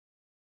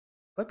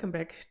Welcome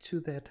back to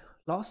that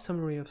last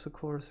summary of the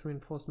course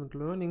Reinforcement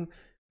Learning,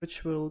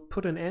 which will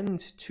put an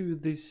end to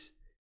this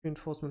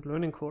Reinforcement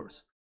Learning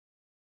course.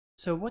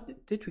 So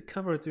what did we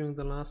cover during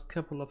the last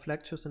couple of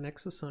lectures and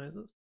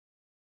exercises?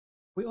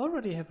 We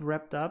already have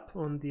wrapped up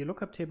on the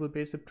lookup table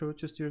based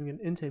approaches during an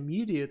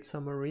intermediate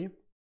summary,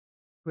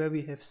 where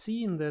we have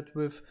seen that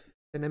with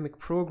dynamic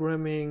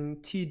programming,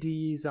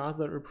 TD,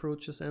 Zaza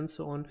approaches and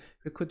so on,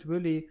 we could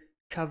really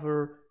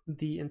cover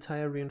the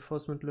entire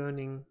reinforcement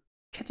learning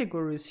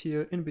categories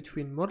here in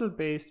between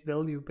model-based,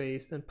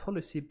 value-based and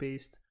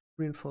policy-based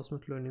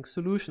reinforcement learning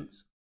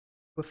solutions.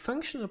 With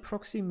function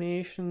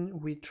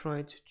approximation, we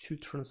tried to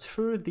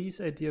transfer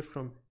these ideas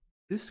from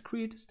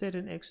discrete state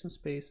and action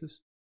spaces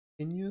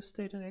to continuous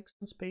state and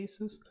action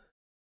spaces,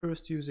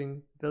 first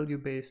using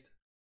value-based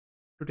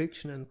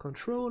prediction and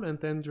control,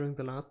 and then during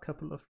the last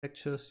couple of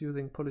lectures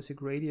using policy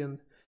gradient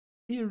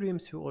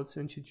theorems, we also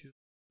introduced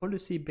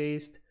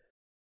policy-based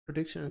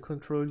prediction and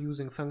control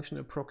using function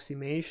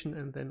approximation,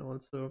 and then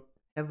also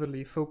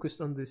heavily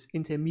focused on this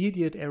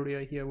intermediate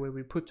area here where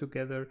we put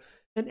together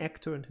an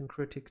actor and a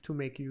critic to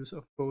make use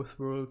of both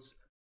worlds,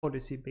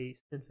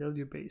 policy-based and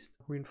value-based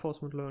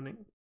reinforcement learning.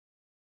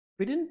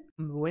 We didn't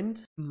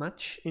went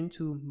much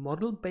into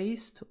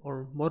model-based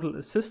or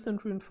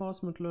model-assistant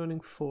reinforcement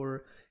learning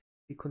for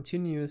the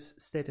continuous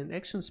state and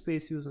action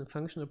space using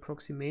function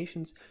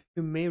approximations.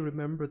 You may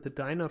remember the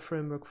DINA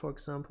framework, for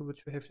example,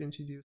 which we have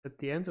introduced at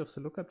the end of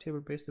the lookup table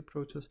based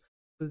approaches.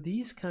 So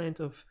these kind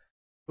of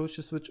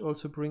approaches, which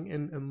also bring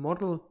in a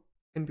model,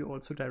 can be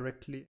also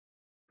directly,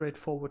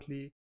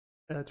 straightforwardly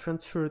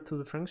transferred to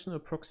the function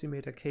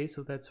approximator case.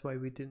 So that's why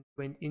we didn't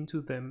went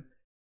into them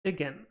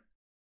again.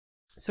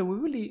 So we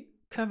really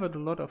covered a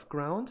lot of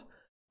ground.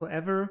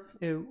 However,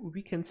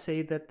 we can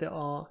say that there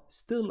are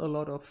still a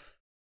lot of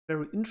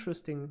very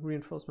interesting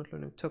reinforcement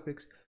learning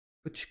topics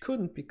which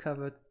couldn't be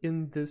covered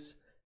in this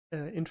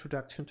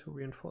introduction to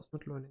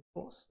reinforcement learning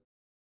course.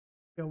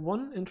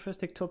 One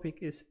interesting topic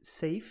is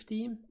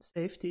safety.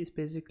 Safety is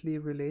basically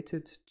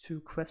related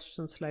to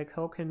questions like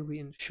how can we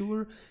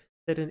ensure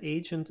that an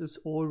agent is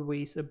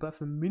always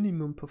above a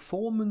minimum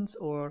performance,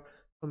 or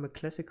from a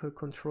classical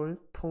control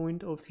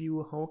point of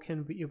view, how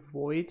can we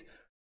avoid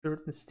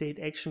certain state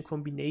action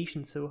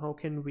combinations? So how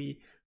can we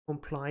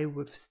comply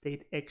with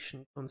state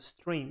action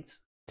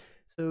constraints?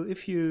 So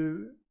if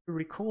you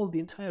recall the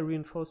entire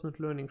reinforcement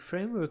learning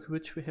framework,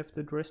 which we have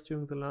addressed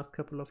during the last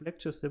couple of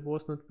lectures, there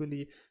was not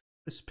really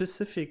a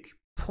specific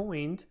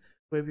point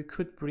where we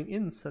could bring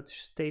in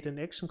such state and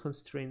action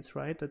constraints,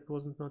 right? That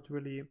wasn't not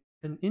really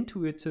an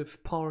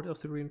intuitive part of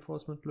the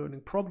reinforcement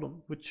learning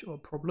problem, or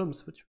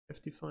problems which we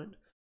have defined.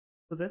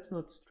 So that's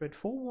not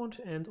straightforward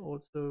and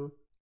also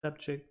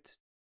subject to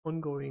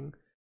ongoing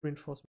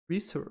reinforcement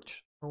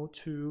research, how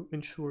to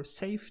ensure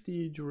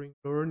safety during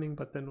learning,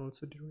 but then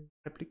also during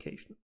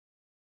application.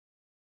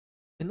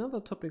 Another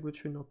topic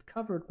which we not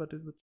covered, but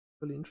it was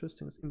really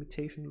interesting, is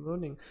imitation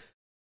learning.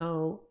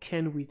 How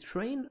can we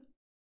train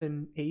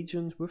an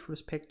agent with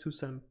respect to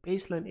some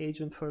baseline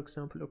agent, for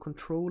example, a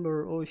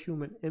controller or a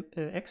human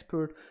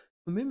expert,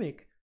 to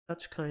mimic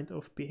such kind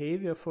of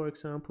behavior, for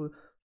example,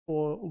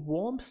 for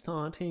warm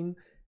starting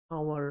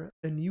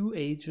a new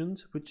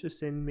agent, which is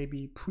then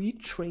maybe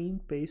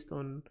pre-trained based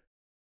on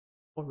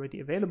already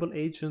available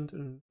agent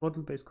and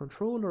model-based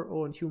controller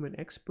or on human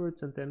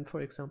experts, and then,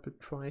 for example,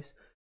 tries to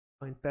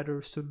find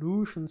better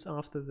solutions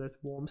after that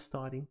warm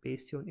starting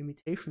based on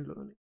imitation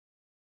learning.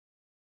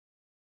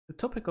 The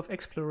topic of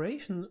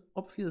exploration,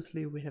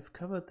 obviously we have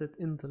covered that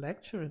in the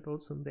lecture and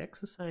also in the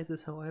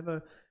exercises.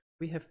 However,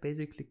 we have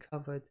basically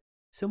covered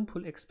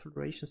simple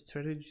exploration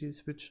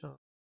strategies which are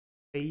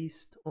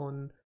based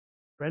on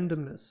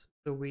randomness.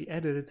 So we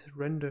added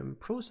random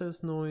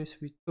process noise,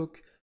 we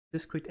took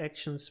discrete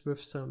actions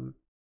with some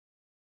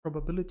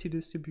probability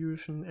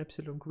distribution,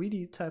 epsilon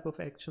greedy type of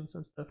actions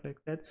and stuff like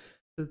that.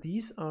 So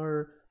these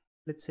are,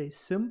 let's say,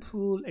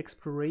 simple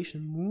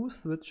exploration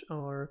moves which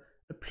are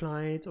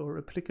applied or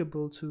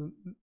applicable to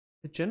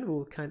a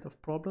general kind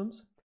of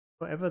problems.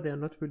 However, they are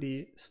not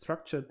really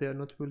structured, they are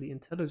not really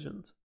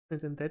intelligent.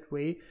 And in that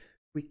way,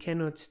 we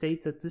cannot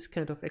state that this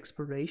kind of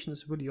exploration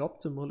is really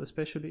optimal,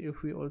 especially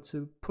if we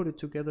also put it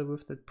together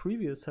with that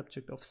previous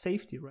subject of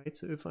safety, right?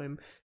 So if I'm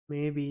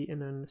maybe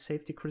in a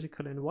safety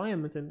critical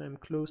environment and I'm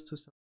close to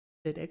some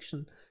state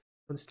action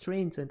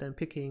constraints and I'm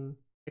picking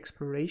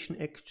exploration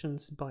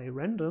actions by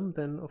random,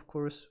 then of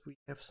course we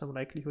have some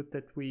likelihood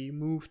that we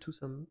move to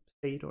some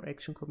state or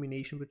action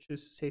combination which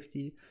is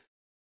safety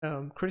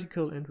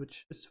critical and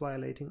which is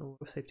violating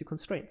our safety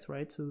constraints,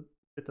 right? So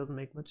that doesn't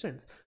make much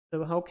sense.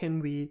 So how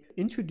can we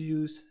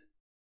introduce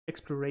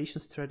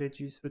exploration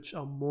strategies which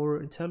are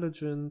more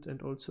intelligent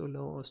and also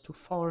allow us to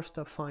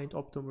faster find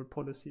optimal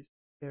policies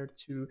compared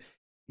to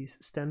these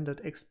standard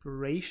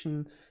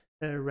exploration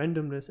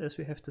randomness as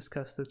we have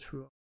discussed it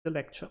throughout the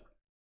lecture.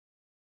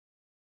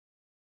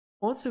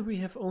 Also, we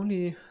have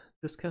only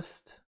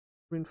discussed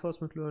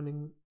reinforcement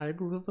learning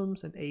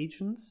algorithms and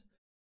agents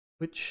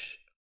which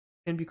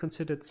can be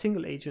considered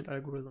single agent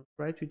algorithms,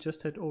 right? We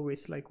just had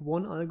always like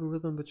one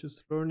algorithm which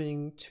is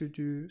learning to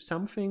do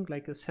something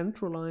like a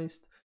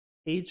centralized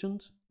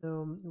agent,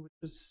 which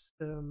is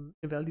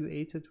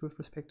evaluated with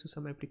respect to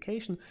some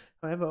application.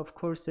 However, of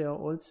course, there are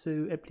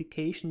also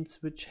applications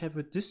which have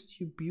a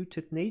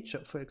distributed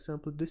nature, for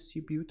example,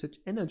 distributed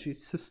energy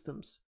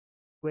systems,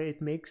 where it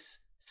makes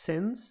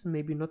sense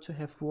maybe not to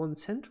have one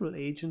central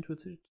agent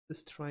which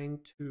is trying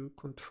to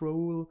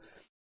control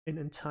an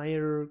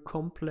entire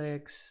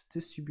complex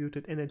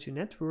distributed energy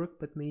network,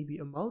 but maybe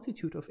a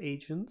multitude of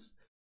agents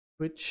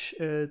which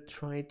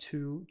try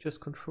to just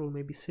control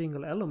maybe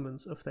single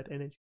elements of that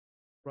energy,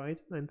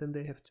 right? And then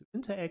they have to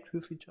interact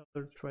with each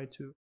other, try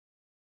to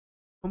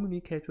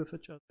communicate with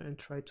each other, and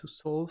try to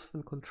solve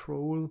and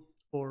control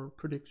or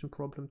prediction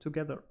problem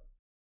together.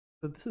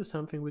 So this is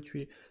something which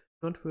we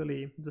not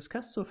really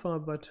discussed so far,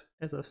 but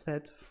as I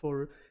said,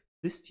 for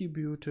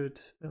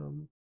distributed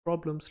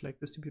problems like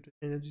distributed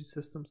energy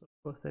systems, of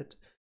course, that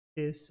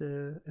is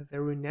a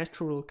very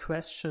natural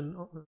question.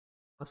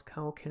 Ask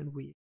how can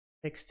we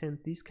extend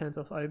these kinds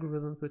of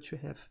algorithms which we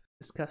have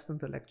discussed in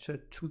the lecture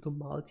to the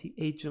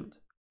multi-agent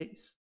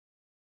case.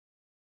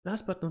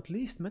 Last but not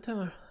least,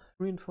 meta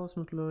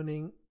reinforcement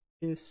learning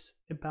is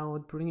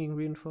about bringing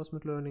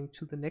reinforcement learning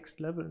to the next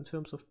level in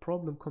terms of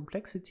problem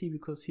complexity,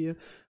 because here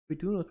we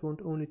do not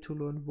want only to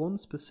learn one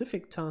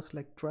specific task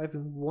like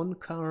driving one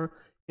car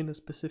in a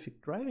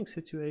specific driving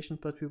situation,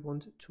 but we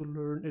want to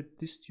learn a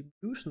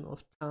distribution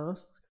of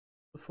tasks.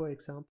 So for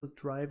example,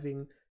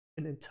 driving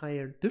an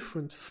entire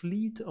different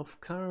fleet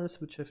of cars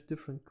which have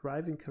different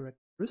driving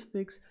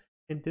characteristics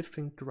and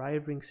different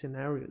driving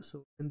scenarios.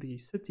 So in the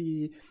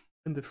city,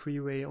 in the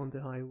freeway, on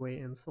the highway,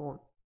 and so on.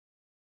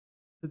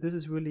 So this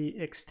is really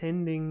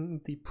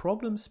extending the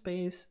problem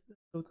space,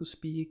 so to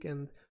speak,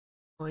 and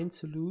find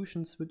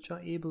solutions which are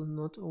able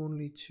not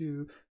only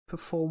to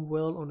perform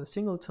well on a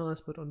single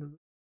task, but on an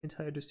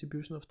entire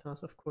distribution of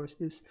tasks, of course,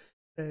 is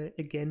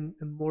again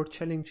a more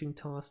challenging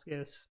task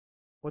as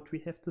what we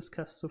have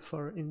discussed so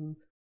far in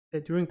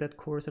during that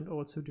course and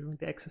also during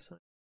the exercise.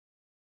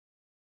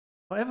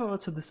 However,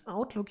 also this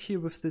outlook here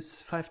with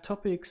these 5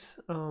 topics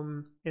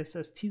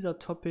as teaser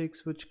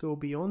topics which go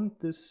beyond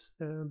this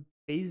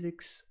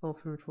basics of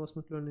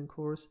reinforcement learning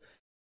course.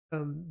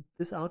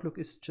 This outlook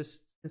is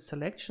just a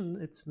selection.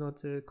 It's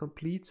not a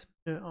complete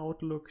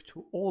outlook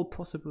to all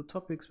possible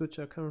topics which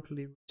are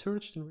currently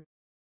researched in reinforcement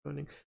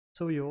learning.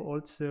 So you're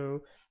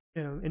also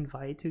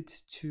invited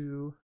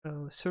to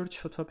search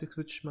for topics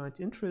which might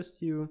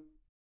interest you,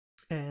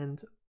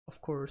 and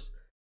of course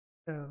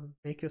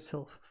make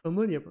yourself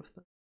familiar with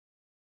them.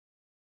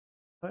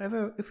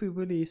 However, if we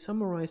really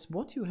summarize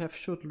what you have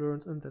should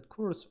learned in that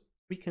course,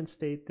 we can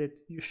state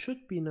that you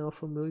should be now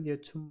familiar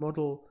to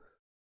model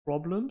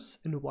problems,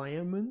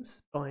 environments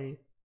by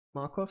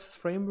Markov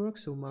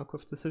frameworks, so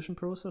Markov decision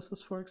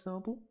processes, for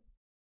example.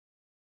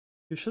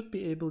 You should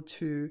be able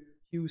to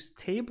use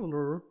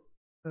tabular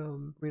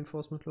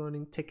reinforcement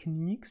learning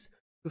techniques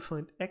to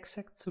find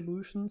exact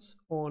solutions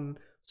on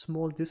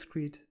small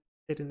discrete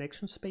state and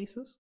action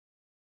spaces.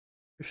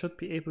 You should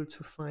be able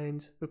to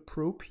find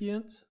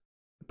appropriate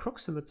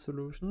approximate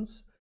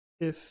solutions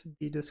if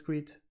the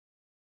discrete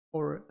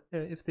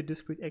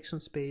action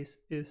space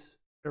is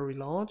very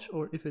large,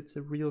 or if it's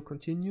a real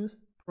continuous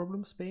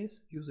problem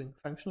space using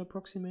functional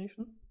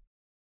approximation,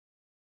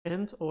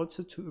 and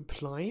also to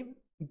apply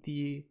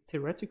the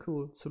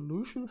theoretical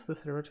solutions, the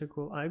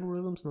theoretical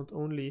algorithms, not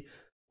only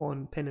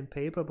on pen and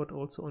paper, but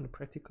also on a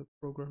practical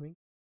programming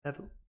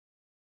level.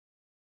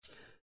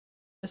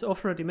 As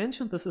already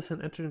mentioned, this is an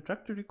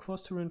introductory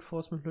course to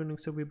reinforcement learning,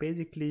 so we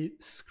basically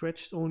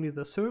scratched only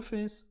the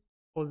surface.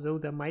 Although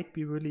there might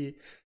be really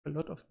a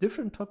lot of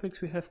different topics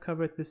we have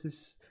covered, this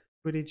is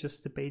really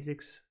just the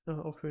basics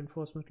of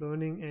reinforcement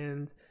learning.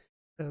 And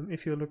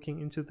if you're looking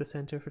into the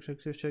scientific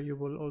literature, you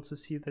will also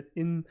see that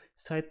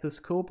inside the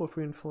scope of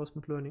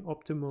reinforcement learning,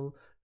 optimal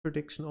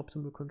prediction,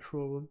 optimal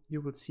control,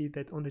 you will see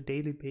that on a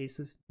daily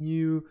basis,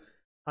 new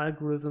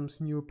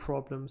algorithms, new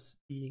problems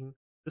being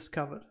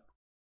discovered.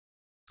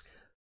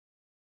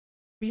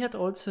 We had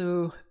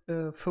also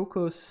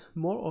focus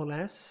more or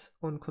less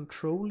on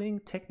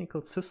controlling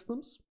technical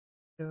systems,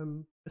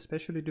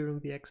 especially during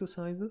the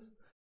exercises.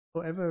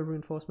 However,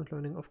 reinforcement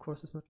learning, of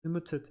course, is not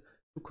limited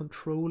to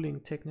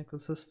controlling technical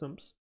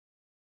systems.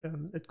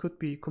 It could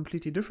be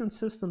completely different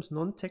systems,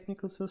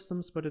 non-technical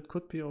systems, but it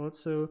could be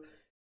also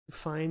to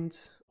find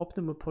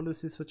optimal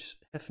policies which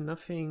have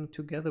nothing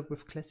together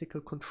with classical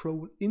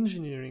control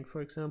engineering.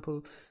 For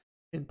example,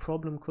 in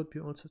problem could be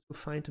also to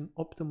find an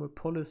optimal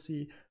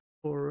policy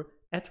for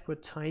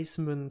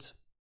advertisement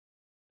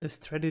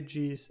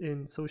strategies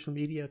in social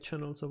media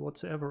channels or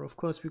whatsoever. Of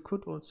course, we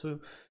could also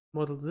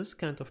model this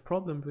kind of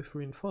problem with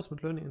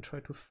reinforcement learning and try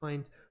to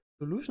find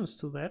solutions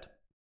to that,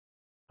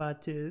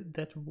 but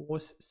that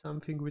was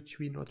something which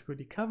we not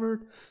really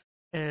covered.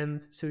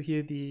 And so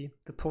here the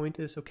point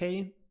is,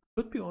 okay,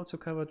 could be also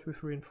covered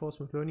with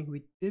reinforcement learning.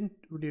 We didn't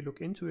really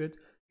look into it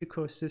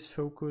because this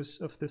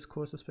focus of this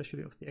course,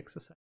 especially of the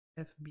exercise,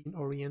 have been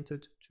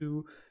oriented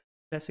to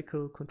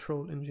classical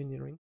control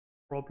engineering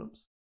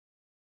problems.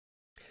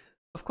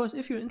 Of course,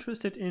 if you're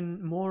interested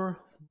in more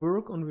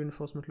work on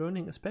reinforcement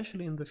learning,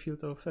 especially in the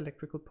field of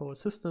electrical power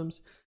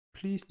systems,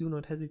 please do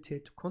not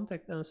hesitate to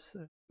contact us.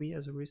 We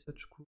as a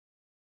research group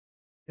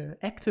are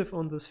active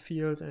on this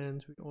field,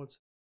 and we also,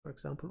 for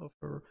example,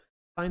 offer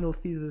final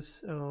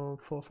thesis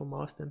for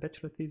master and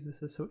bachelor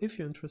theses. So if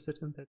you're interested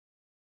in that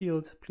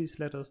field, please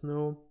let us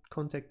know,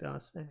 contact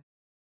us, and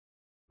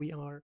we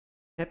are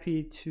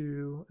happy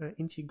to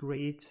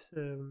integrate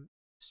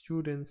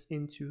students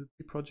into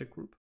the project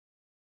group.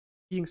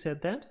 Being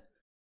said that,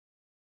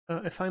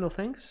 a final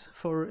thanks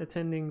for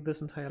attending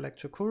this entire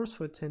lecture course,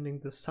 for attending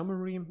this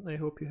summary. I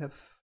hope you have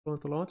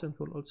learned a lot and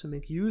will also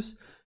make use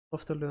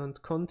of the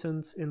learned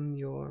content in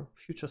your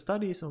future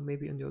studies or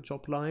maybe in your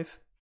job life.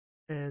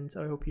 And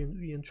I hope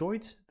you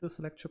enjoyed this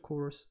lecture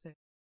course.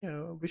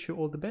 And wish you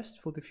all the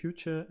best for the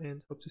future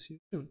and hope to see you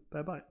soon.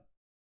 Bye bye.